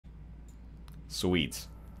Sweet.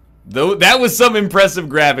 Though that was some impressive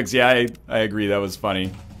graphics. Yeah, I agree. That was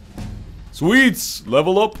funny. Sweets!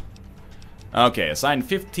 Level up. Okay, assign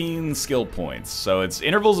 15 skill points. So it's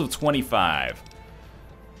intervals of 25.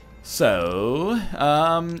 So,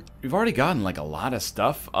 we've already gotten like a lot of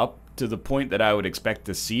stuff up to the point that I would expect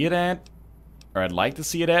to see it at. Or I'd like to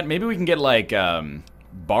see it at. Maybe we can get like,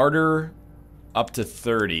 barter up to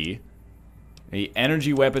 30. The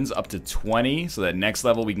energy weapons up to 20. So that next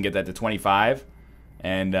level we can get that to 25.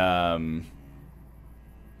 And,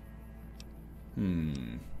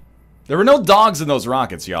 there were no dogs in those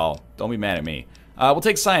rockets, y'all. Don't be mad at me. We'll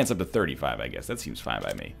take science up to 35, I guess. That seems fine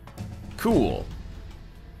by me. Cool.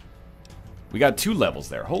 We got 2 levels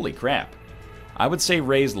there. Holy crap. I would say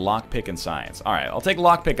raise lockpick and science. Alright, I'll take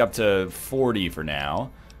lockpick up to 40 for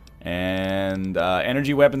now. And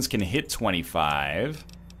energy weapons can hit 25.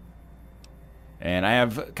 And I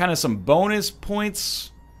have kind of some bonus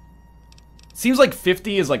points. Seems like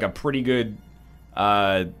 50 is like a pretty good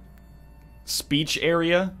speech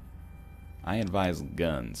area. I advise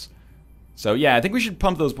guns. So yeah, I think we should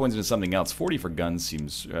pump those points into something else. 40 for guns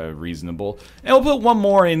seems reasonable. And we'll put one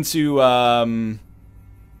more into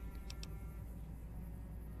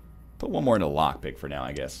lockpick for now,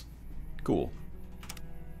 I guess. Cool.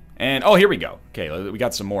 And oh, here we go. Okay, we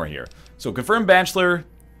got some more here. So confirmed bachelor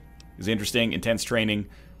is interesting. Intense training,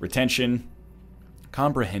 retention,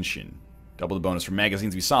 comprehension. Double the bonus from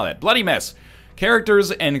magazines. We saw that. Bloody mess.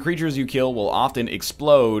 Characters and creatures you kill will often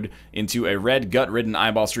explode into a red, gut-ridden,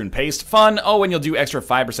 eyeball-strewn paste. Fun. Oh, and you'll do extra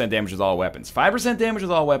 5% damage with all weapons. 5% damage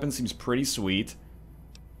with all weapons seems pretty sweet.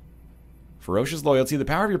 Ferocious loyalty. The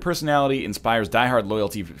power of your personality inspires diehard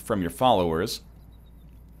loyalty from your followers.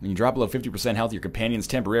 When you drop below 50% health, your companions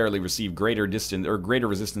temporarily receive greater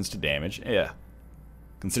resistance to damage. Yeah.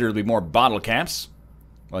 Considerably more bottle caps.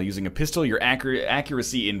 While using a pistol, your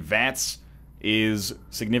accuracy in VATS is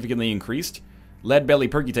significantly increased. Lead belly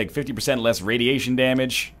perk, you take 50% less radiation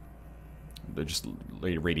damage. They're just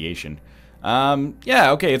radiation.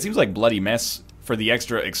 Yeah, okay, it seems like bloody mess for the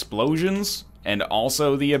extra explosions and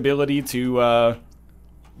also the ability to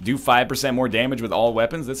do 5% more damage with all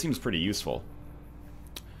weapons. That seems pretty useful.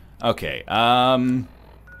 Okay,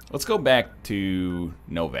 let's go back to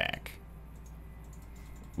Novak.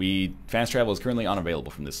 Fast travel is currently unavailable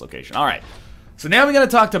from this location. Alright, so now we gotta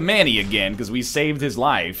talk to Manny again, because we saved his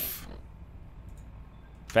life.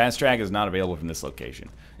 Fast track is not available from this location.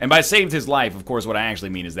 And by saved his life, of course, what I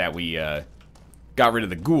actually mean is that we got rid of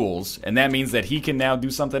the ghouls, and that means that he can now do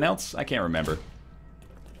something else? I can't remember.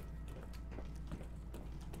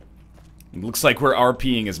 It looks like where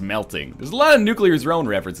RPing is melting. There's a lot of Nuclear Throne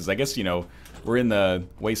references. I guess, you know, we're in the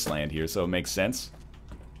wasteland here, so it makes sense.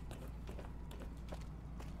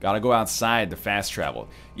 Gotta go outside to fast travel.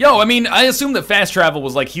 Yo, I mean, I assume that fast travel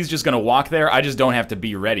was like he's just gonna walk there. I just don't have to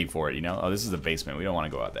be ready for it, you know? Oh, this is the basement. We don't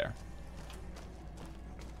want to go out there.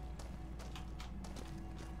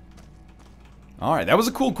 Alright, that was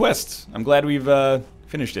a cool quest. I'm glad we've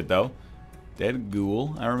finished it, though. Dead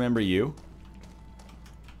ghoul. I remember you.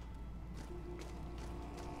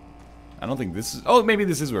 I don't think this is... Oh, maybe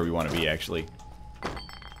this is where we want to be, actually.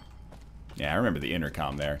 Yeah, I remember the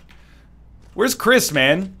intercom there. Where's Chris,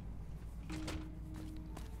 man?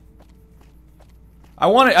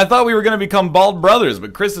 I thought we were gonna become bald brothers,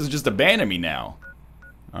 but Chris has just abandoned me now.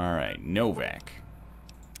 Alright, Novak.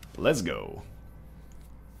 Let's go.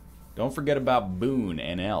 Don't forget about Boone,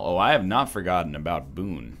 NL. Oh, I have not forgotten about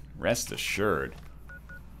Boone. Rest assured.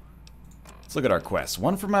 Let's look at our quests.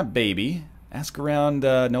 One for my baby. Ask around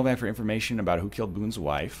Novak for information about who killed Boone's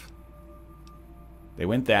wife. They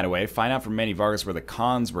went that way. Find out from Manny Vargas where the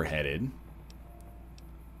cons were headed.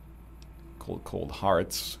 Cold, cold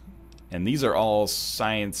hearts. And these are all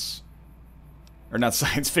science... Or not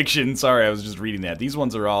science fiction, sorry, I was just reading that. These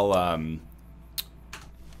ones are all,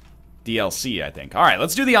 DLC, I think. Alright,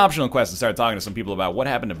 let's do the optional quest and start talking to some people about what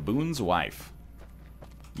happened to Boone's wife.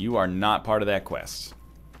 You are not part of that quest.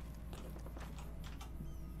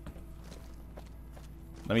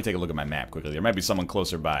 Let me take a look at my map quickly. There might be someone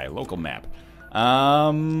closer by. Local map.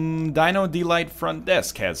 Dino Delight Front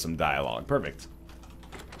Desk has some dialogue. Perfect.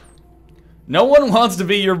 No one wants to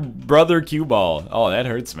be your brother Cue Ball. Oh, that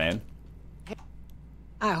hurts, man.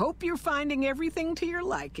 I hope you're finding everything to your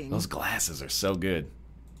liking. Those glasses are so good.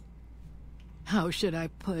 How should I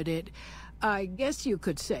put it? I guess you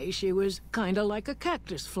could say she was kinda like a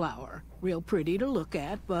cactus flower. Real pretty to look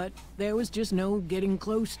at, but there was just no getting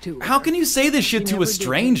close to her. How can you say this shit to a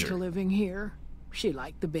stranger? She never did like to living here. She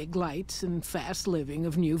liked the big lights and fast living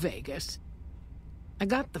of New Vegas. I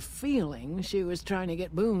got the feeling she was trying to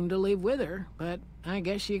get Boone to live with her, but I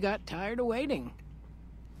guess she got tired of waiting.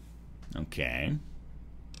 Okay.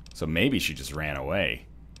 So maybe she just ran away.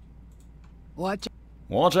 Watch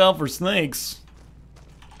out for snakes.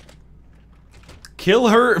 Kill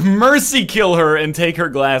her. Mercy kill her and take her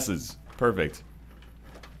glasses. Perfect.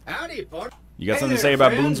 Howdy, partner. You got something to say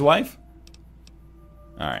about Boone's wife?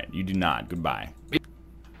 Alright, you do not. Goodbye.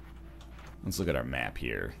 Let's look at our map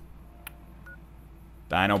here.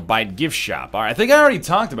 Dino Bite gift shop. Alright, I think I already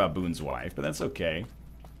talked about Boone's wife, but that's okay.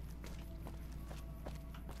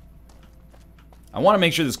 I want to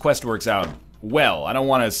make sure this quest works out well. I don't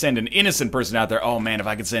want to send an innocent person out there. Oh man, if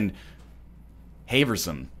I could send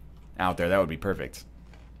Haverson out there, that would be perfect.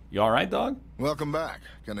 You alright, dog? Welcome back.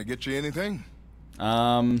 Can I get you anything?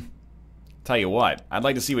 Tell you what, I'd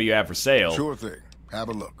like to see what you have for sale. Sure thing. Have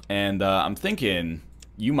a look. And I'm thinking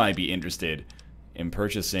you might be interested in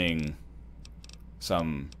purchasing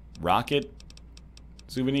some rocket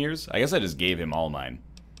souvenirs. I guess I just gave him all mine.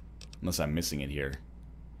 Unless I'm missing it here.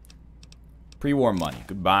 Pre-war money.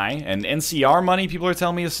 Goodbye. And NCR money people are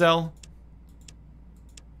telling me to sell.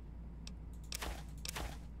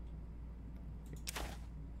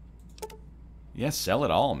 Yeah, sell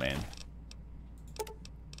it all, man.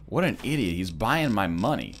 What an idiot. He's buying my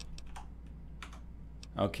money.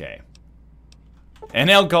 Okay.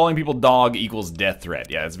 NL calling people dog equals death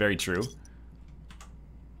threat. Yeah, that's very true.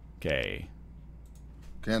 Okay.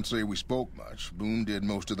 Can't say we spoke much. Boone did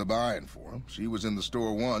most of the buying for him. She was in the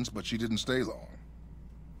store once, but she didn't stay long.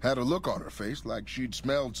 Had a look on her face like she'd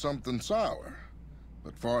smelled something sour.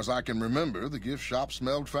 But far as I can remember, the gift shop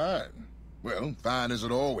smelled fine. Well, fine as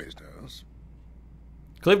it always does.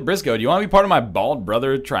 Cliff Briscoe, do you want to be part of my bald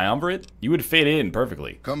brother triumvirate? You would fit in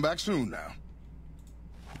perfectly. Come back soon now.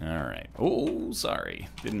 Alright. Oh, sorry.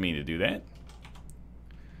 Didn't mean to do that.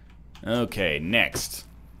 Okay, next.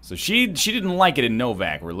 So she didn't like it in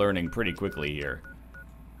Novak. We're learning pretty quickly here.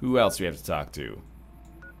 Who else do we have to talk to?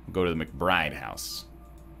 We'll go to the McBride house.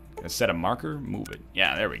 Gonna set a marker? Move it.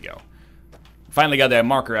 Yeah, there we go. Finally got that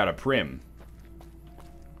marker out of Prim.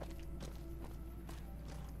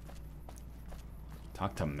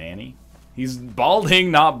 Talk to Manny. He's balding,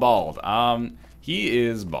 not bald. He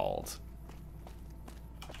is bald.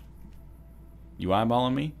 You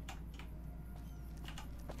eyeballing me?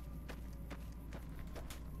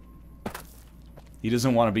 He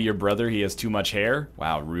doesn't want to be your brother. He has too much hair.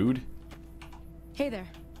 Wow, rude. Hey there.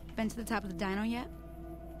 Been to the top of the dino yet?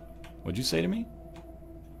 What'd you say to me?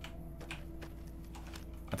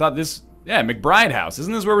 I thought this... Yeah, McBride house.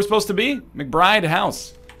 Isn't this where we're supposed to be? McBride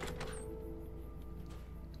house.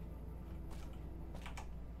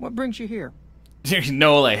 What brings you here?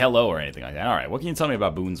 No, like, hello or anything like that. Alright, what can you tell me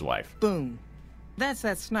about Boone's wife? Boone. That's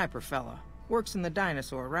that sniper fella. Works in the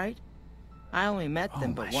dinosaur, right? I only met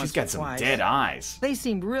them but once or twice. She's got some dead eyes. They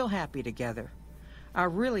seemed real happy together. I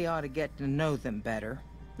really ought to get to know them better.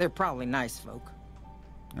 They're probably nice folk.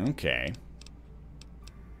 Okay.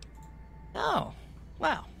 Oh,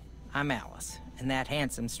 well, I'm Alice, and that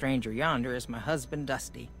handsome stranger yonder is my husband,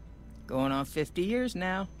 Dusty. Going on 50 years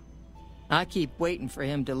now. I keep waiting for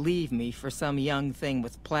him to leave me for some young thing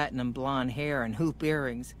with platinum blonde hair and hoop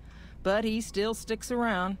earrings, but he still sticks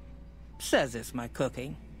around. Says it's my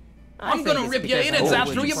cooking. I'm gonna rip your innards out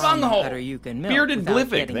through your bunghole. Bearded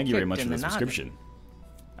Glyphic. Thank you very much for the subscription.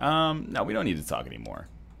 No, we don't need to talk anymore.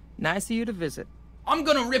 Nice of you to visit. I'm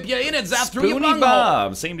gonna rip your innards out through your Spoony bunghole.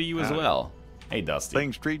 Bob. Same to you as well. Hey, Dusty.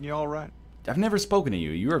 Things treating you all right? I've never spoken to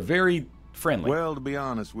you. You are very friendly. Well, to be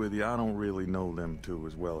honest with you, I don't really know them two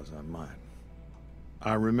as well as I might.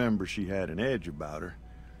 I remember she had an edge about her,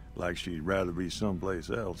 like she'd rather be someplace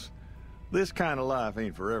else. This kind of life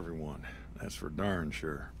ain't for everyone, that's for darn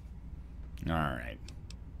sure. Alright.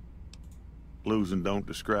 Losing don't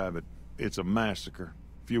describe it. It's a massacre.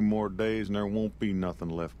 A few more days and there won't be nothing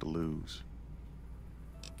left to lose.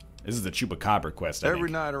 This is the Chupacabra quest, Every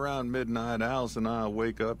night around midnight, Alice and I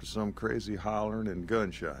wake up to some crazy hollering and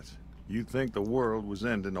gunshots. You'd think the world was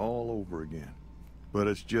ending all over again. But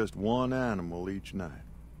it's just one animal each night.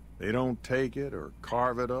 They don't take it or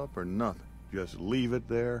carve it up or nothing. Just leave it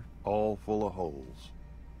there, all full of holes.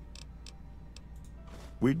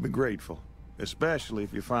 We'd be grateful, especially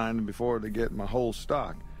if you find them before they get my whole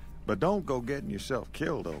stock. But don't go getting yourself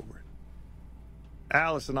killed over it.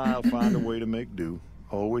 Alice and I'll find a way to make do.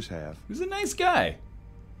 Always have. He's a nice guy.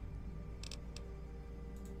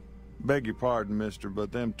 Beg your pardon, mister,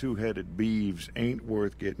 but them two-headed beeves ain't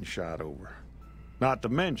worth getting shot over. Not to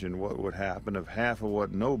mention what would happen if half of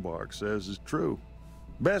what Nobark says is true.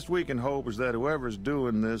 Best we can hope is that whoever's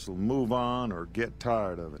doing this will move on or get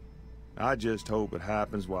tired of it. I just hope it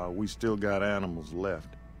happens while we still got animals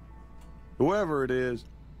left. Whoever it is,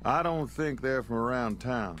 I don't think they're from around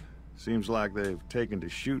town. Seems like they've taken to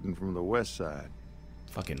shooting from the west side.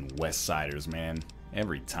 Fucking West Siders, man.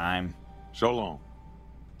 Every time. So long.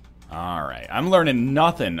 Alright, I'm learning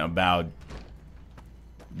nothing about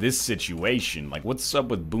this situation. Like, what's up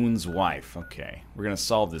with Boone's wife? Okay, we're gonna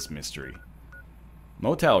solve this mystery.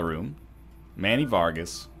 Motel room. Manny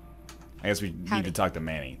Vargas. I guess we need to talk to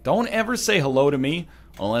Manny. Don't ever say hello to me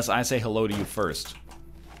unless I say hello to you first.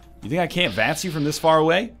 You think I can't VATS you from this far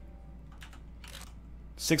away?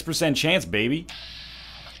 6% chance, baby.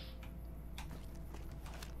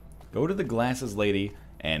 Go to the glasses lady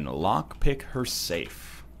and lockpick her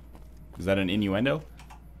safe. Is that an innuendo?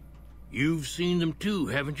 You've seen them too,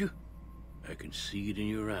 haven't you? I can see it in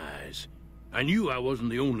your eyes. I knew I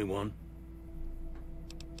wasn't the only one.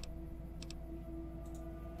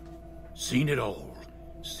 Seen it all.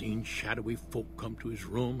 Seen shadowy folk come to his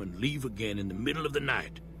room and leave again in the middle of the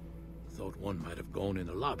night. Thought one might have gone in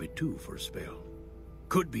the lobby too for a spell.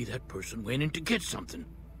 Could be that person went in to get something.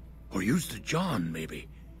 Or used the John, maybe.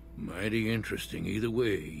 Mighty interesting either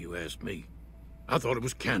way, you asked me. I thought it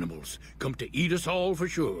was cannibals, come to eat us all for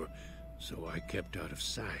sure. So I kept out of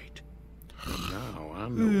sight. And now I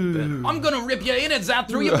know better. I'm gonna rip your innards out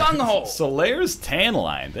through your bunghole. Solaire's tan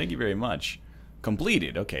line. Thank you very much.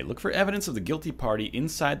 Completed. Okay, look for evidence of the guilty party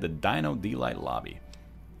inside the Dino Delight lobby.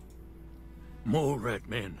 Mole rat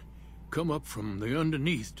men. Come up from the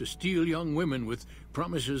underneath to steal young women with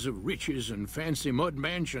promises of riches and fancy mud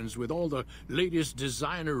mansions with all the latest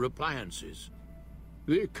designer appliances.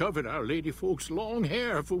 They covered our lady folks' long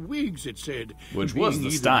hair for wigs, it said. Which was the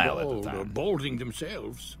being style either at the bald time. or balding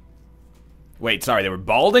themselves. Wait, sorry, they were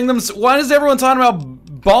balding them? Why is everyone talking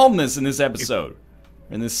about baldness in this episode?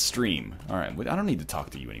 In this stream? Alright, I don't need to talk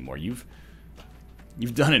to you anymore. You've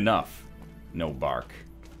done enough. No bark.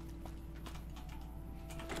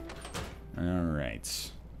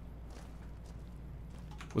 Alright.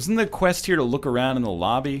 Wasn't the quest here to look around in the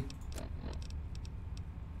lobby?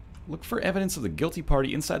 Look for evidence of the guilty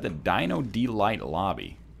party inside the Dino Delight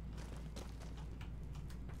lobby.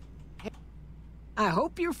 I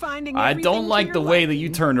hope you're finding I everything don't to like your the way that liking. you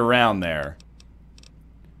turned around there.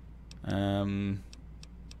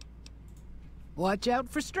 Watch out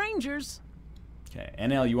for strangers. Okay,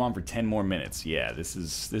 NL, you on for 10 more minutes. Yeah, this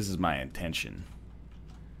is my intention.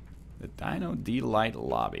 The Dino Delight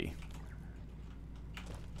lobby.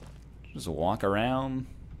 Just walk around,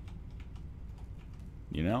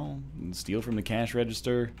 you know, and steal from the cash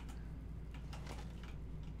register.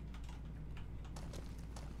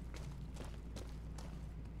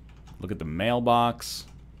 Look at the mailbox.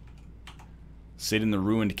 Sit in the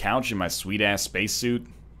ruined couch in my sweet-ass spacesuit.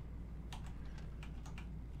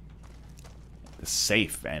 The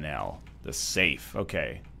safe, NL. The safe.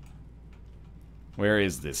 Okay. Where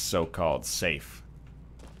is this so-called safe?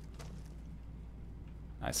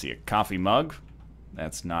 I see a coffee mug.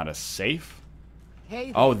 That's not a safe.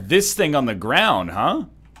 Hey, Oh, this thing on the ground, huh?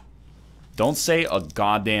 Don't say a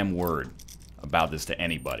goddamn word about this to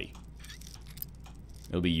anybody.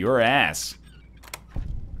 It'll be your ass.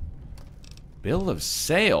 Bill of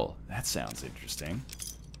sale. That sounds interesting.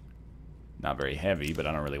 Not very heavy, but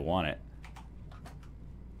I don't really want it.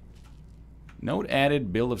 Note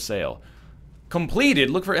added, bill of sale. Completed.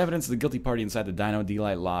 Look for evidence of the guilty party inside the Dino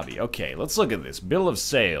Delight lobby. Okay, let's look at this. Bill of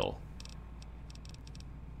sale.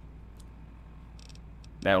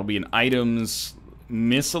 That will be an items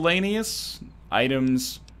miscellaneous.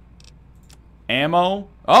 Items ammo.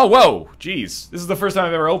 Oh, whoa. Jeez. This is the first time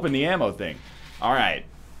I've ever opened the ammo thing. Alright.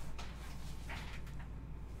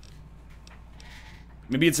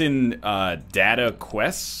 Maybe it's in data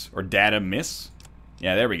quests or data miss.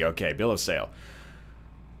 Yeah, there we go. Okay, bill of sale.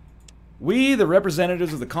 We, the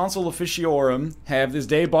representatives of the Consul Officiorum, have this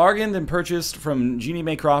day bargained and purchased from Jeannie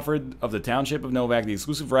Mae Crawford of the Township of Novak the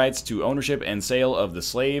exclusive rights to ownership and sale of the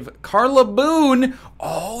slave Carla Boone.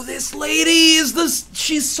 Oh, this lady is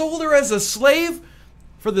she sold her as a slave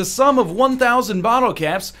for the sum of 1,000 bottle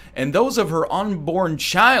caps, and those of her unborn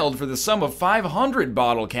child for the sum of 500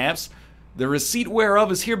 bottle caps. The receipt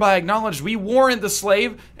whereof is hereby acknowledged. We warrant the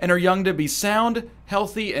slave and her young to be sound,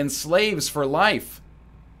 healthy, and slaves for life.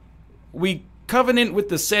 We covenant with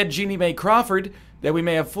the said Jeannie Mae Crawford that we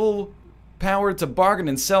may have full power to bargain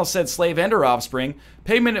and sell said slave and her offspring.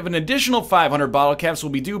 Payment of an additional 500 bottle caps will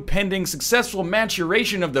be due pending successful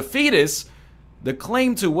maturation of the fetus. The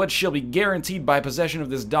claim to what shall be guaranteed by possession of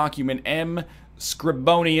this document, M.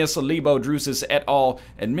 Scribonius Libo Drusus et al.,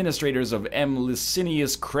 administrators of M.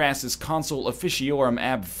 Licinius Crassus Consul Officiorum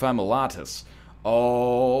ab Familatus.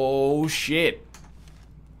 Oh, shit.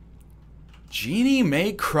 Jeannie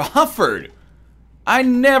Mae Crawford. I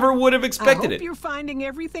never would have expected I hope it. you're finding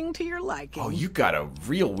everything to your liking. Oh, you got a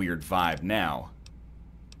real weird vibe now.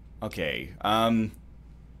 Okay, how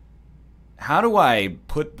do I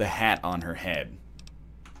put the hat on her head?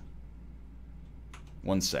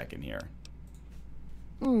 1 second here.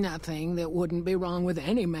 Nothing that wouldn't be wrong with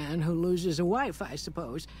any man who loses a wife, I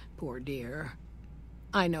suppose. Poor dear.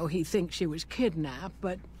 I know he thinks she was kidnapped,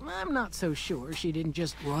 but I'm not so sure she didn't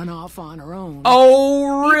just run off on her own.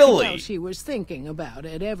 Oh, You really? can tell she was thinking about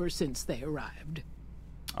it ever since they arrived.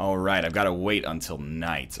 All right, I've got to wait until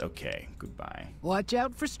night. Okay, goodbye. Watch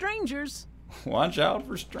out for strangers. Watch out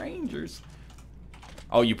for strangers.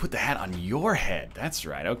 Oh, you put the hat on your head. That's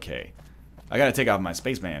right, okay. I gotta take off my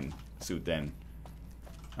spaceman suit then.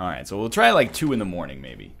 Alright, so we'll try like 2 in the morning,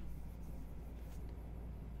 maybe.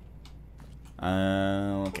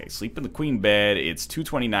 Okay, sleep in the queen bed. It's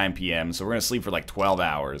 2:29 p.m., so we're gonna sleep for like 12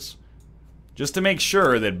 hours. Just to make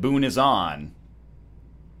sure that Boone is on.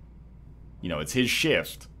 You know, it's his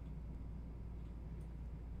shift.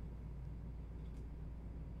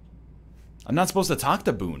 I'm not supposed to talk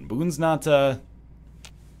to Boone. Boone's not,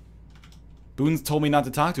 Boone's told me not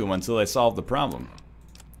to talk to him until I solve the problem.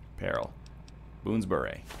 Peril. Boone's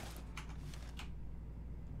beret.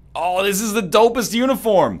 Oh, this is the dopest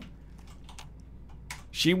uniform!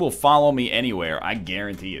 She will follow me anywhere, I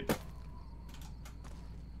guarantee it.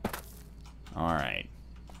 Alright.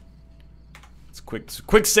 It's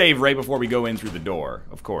quick save right before we go in through the door,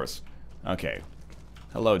 of course. Okay.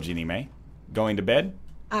 Hello, Jeannie Mae. Going to bed?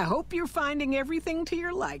 I hope you're finding everything to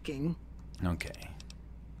your liking. Okay.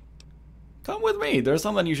 Come with me. There's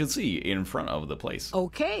something you should see in front of the place.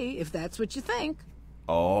 Okay, if that's what you think.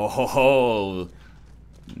 Oh, ho, ho.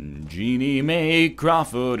 Jeannie Mae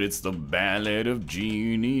Crawford. It's the ballad of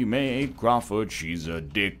Jeannie Mae Crawford. She's a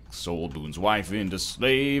dick, sold Boone's wife into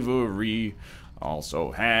slavery.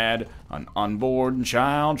 Also had an unborn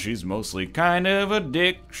child. She's mostly kind of a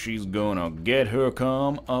dick. She's gonna get her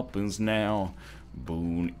comeuppance now.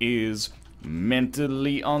 Boone is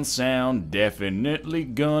mentally unsound, definitely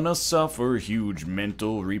gonna suffer huge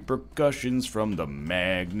mental repercussions from the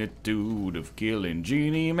magnitude of killing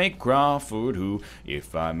Jeannie Mae Crawford, who,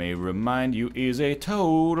 if I may remind you, is a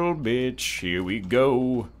total bitch. Here we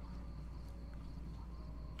go.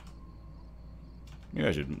 Maybe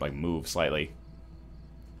I should, like, move slightly.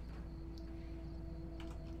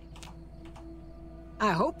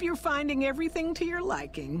 I hope you're finding everything to your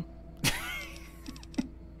liking.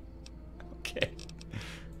 Okay.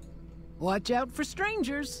 Watch out for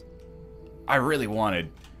strangers. I really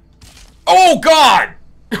wanted... Oh, God!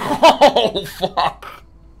 Oh, fuck!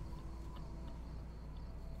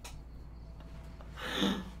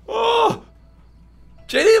 Oh!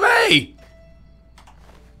 JDMA!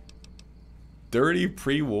 Dirty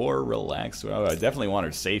pre-war relaxed. Oh, I definitely want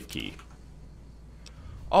her safe key.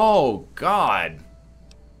 Oh, God.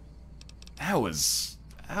 That was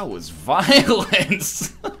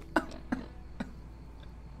violence.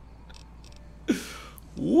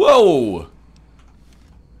 Whoa!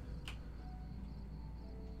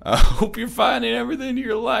 I hope you're finding everything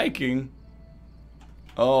you're liking.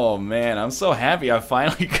 Oh man, I'm so happy I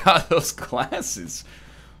finally got those glasses.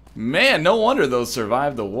 Man, no wonder those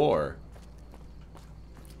survived the war.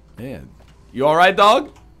 Man. You alright,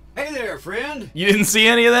 dog? Hey there, friend. You didn't see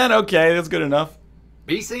any of that? Okay, that's good enough.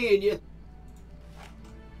 Be seeing you.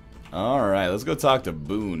 Alright, let's go talk to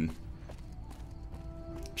Boone.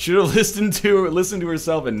 Should have listened to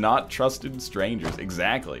herself and not trusted strangers.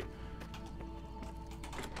 Exactly.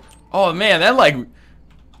 Oh man, that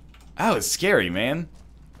was scary, man.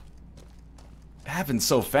 It happened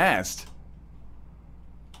so fast.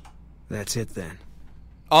 That's it then.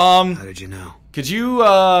 How did you know? Could you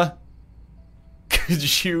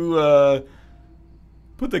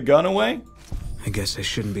put the gun away? I guess I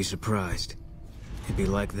shouldn't be surprised. It'd be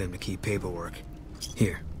like them to keep paperwork.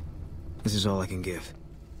 Here. This is all I can give.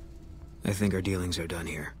 I think our dealings are done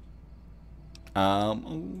here.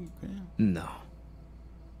 Okay. No.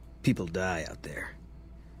 People die out there.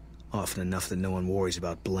 Often enough that no one worries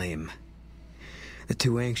about blame. They're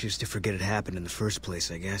too anxious to forget it happened in the first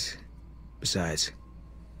place, I guess. Besides,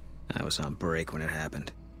 I was on break when it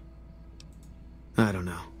happened. I don't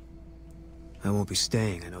know. I won't be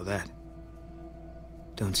staying, I know that.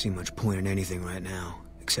 Don't see much point in anything right now,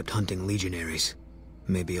 except hunting legionaries.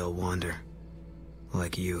 Maybe I'll wander.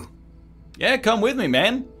 Like you. Yeah, come with me,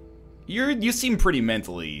 man. You seem pretty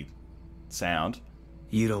mentally sound.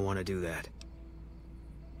 You don't want to do that.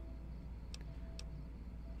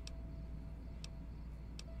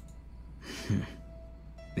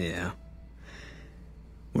 Yeah.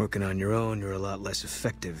 Working on your own, you're a lot less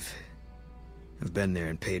effective. I've been there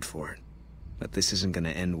and paid for it. but this isn't gonna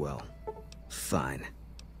end well. Fine.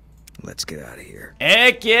 Let's get out of here.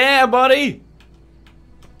 Heck yeah, buddy!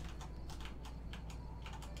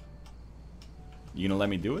 You gonna let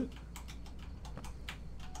me do it?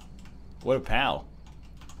 What a pal.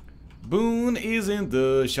 Boone isn't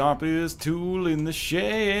the sharpest tool in the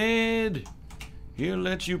shed. He'll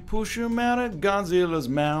let you push him out of Godzilla's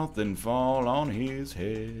mouth and fall on his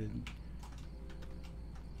head.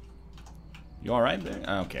 You alright there?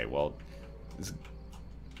 Okay, well...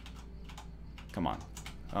 Come on.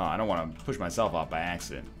 Oh, I don't want to push myself off by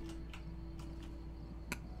accident.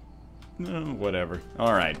 No, whatever.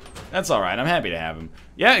 Alright. That's alright. I'm happy to have him.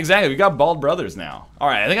 Yeah, exactly. We got bald brothers now.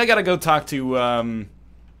 Alright, I think I gotta go talk to,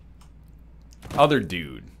 other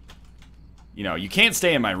dude. You know, you can't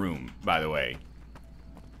stay in my room, by the way.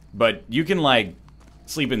 But you can, like,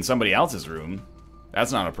 sleep in somebody else's room.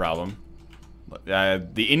 That's not a problem.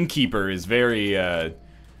 The innkeeper is very,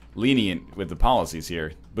 lenient with the policies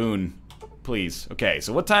here. Boone, please. Okay,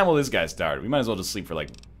 so what time will this guy start? We might as well just sleep for, like,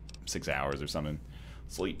 6 hours or something.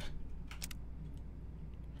 Sleep.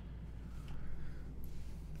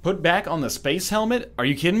 Put back on the space helmet? Are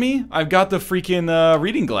you kidding me? I've got the freaking,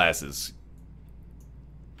 reading glasses.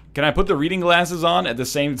 Can I put the reading glasses on at the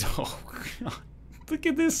same time? Oh, God. Look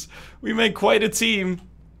at this. We make quite a team.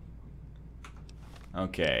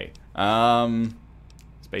 Okay.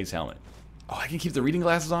 Space helmet. Oh, I can keep the reading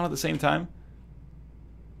glasses on at the same time?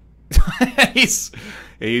 he's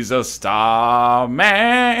a starman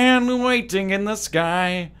waiting in the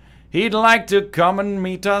sky. He'd like to come and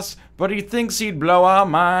meet us, but he thinks he'd blow our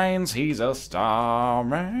minds. He's a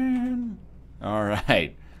starman.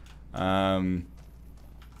 Alright. Let's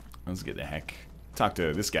get the heck. Talk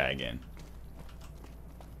to this guy again.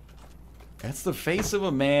 That's the face of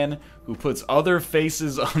a man who puts other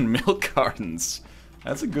faces on milk cartons.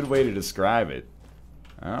 That's a good way to describe it.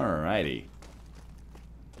 Alrighty.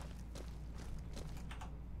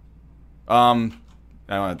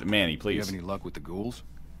 Manny, please. You have any luck with the ghouls?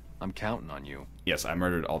 I'm counting on you. Yes, I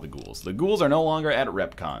murdered all the ghouls. The ghouls are no longer at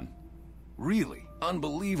RepCon. Really?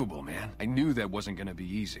 Unbelievable, man. I knew that wasn't gonna be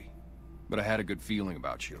easy. But I had a good feeling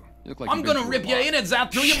about you. You look like I'm gonna rip your innards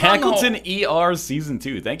out through your Shackleton ER Season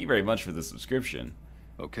 2. Thank you very much for the subscription.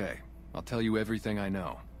 Okay, I'll tell you everything I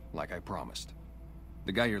know, like I promised.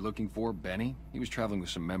 The guy you're looking for, Benny, he was traveling with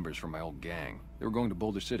some members from my old gang. They were going to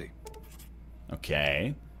Boulder City.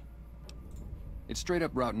 Okay. It's straight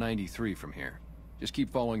up Route 93 from here. Just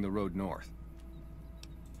keep following the road north.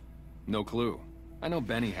 No clue. I know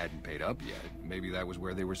Benny hadn't paid up yet. Maybe that was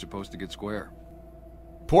where they were supposed to get square.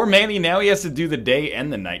 Poor Manny, now he has to do the day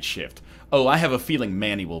and the night shift. Oh, I have a feeling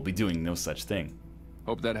Manny will be doing no such thing.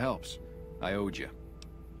 Hope that helps. I owed you.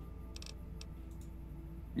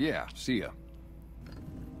 Yeah, see ya.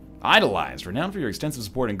 Idolized. Renowned for your extensive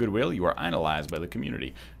support and goodwill, you are idolized by the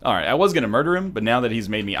community. Alright, I was going to murder him, but now that he's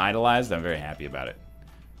made me idolized, I'm very happy about it.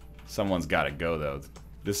 Someone's got to go, though.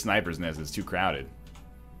 This sniper's nest is too crowded.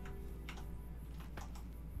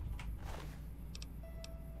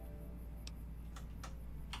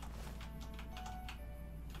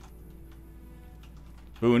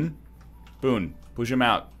 Boone. Boone. Push him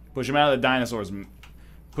out. Push him out of the dinosaur's...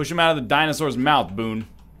 Push him out of the dinosaur's mouth, Boone.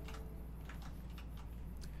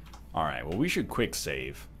 Alright, well, we should quick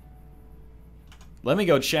save. Let me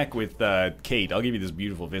go check with Kate. I'll give you this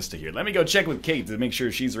beautiful vista here. Let me go check with Kate to make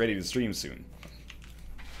sure she's ready to stream soon.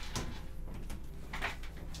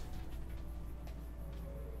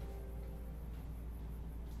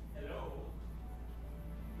 Hello.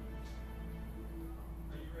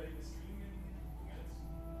 Are you ready to stream in minutes?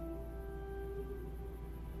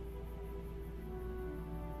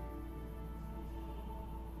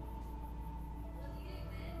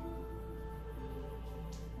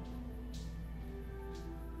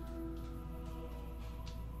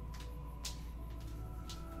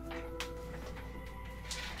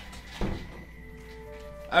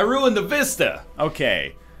 I ruined the vista!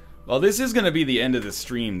 Okay. Well, this is going to be the end of the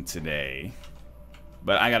stream today.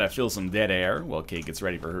 But I got to fill some dead air while Kate gets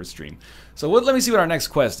ready for her stream. So let me see what our next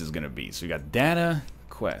quest is going to be. So we got data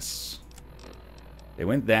quests. They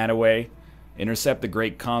went that way. Intercept the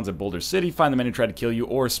great cons of Boulder City. Find the men who tried to kill you.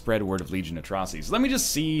 Or spread word of Legion atrocities. Let me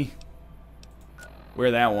just see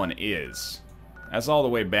where that one is. That's all the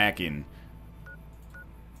way back in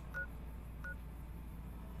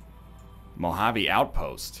Mojave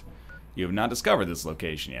Outpost. You have not discovered this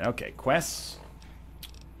location yet. Okay, quests.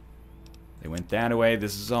 They went that way.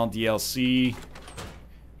 This is all DLC.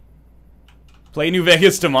 Play New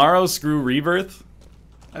Vegas tomorrow? Screw Rebirth?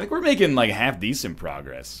 I think we're making, like, half-decent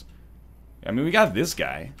progress. I mean, we got this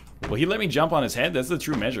guy. Will he let me jump on his head? That's the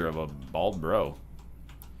true measure of a bald bro.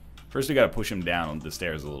 First, we gotta push him down the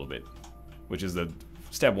stairs a little bit, which is the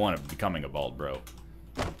step one of becoming a bald bro.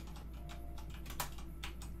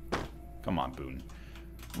 Come on, Boone.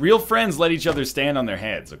 Real friends let each other stand on their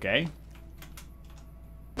heads, okay?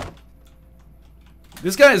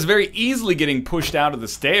 This guy is very easily getting pushed out of the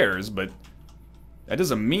stairs, but that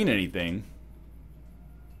doesn't mean anything.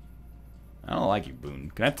 I don't like you,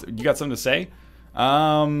 Boone. You got something to say?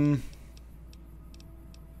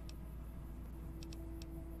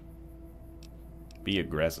 Be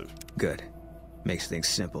aggressive. Good. Makes things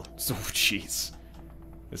simple. So, jeez.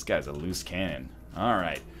 This guy's a loose cannon.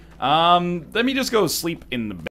 Alright. Let me just go sleep in the bed.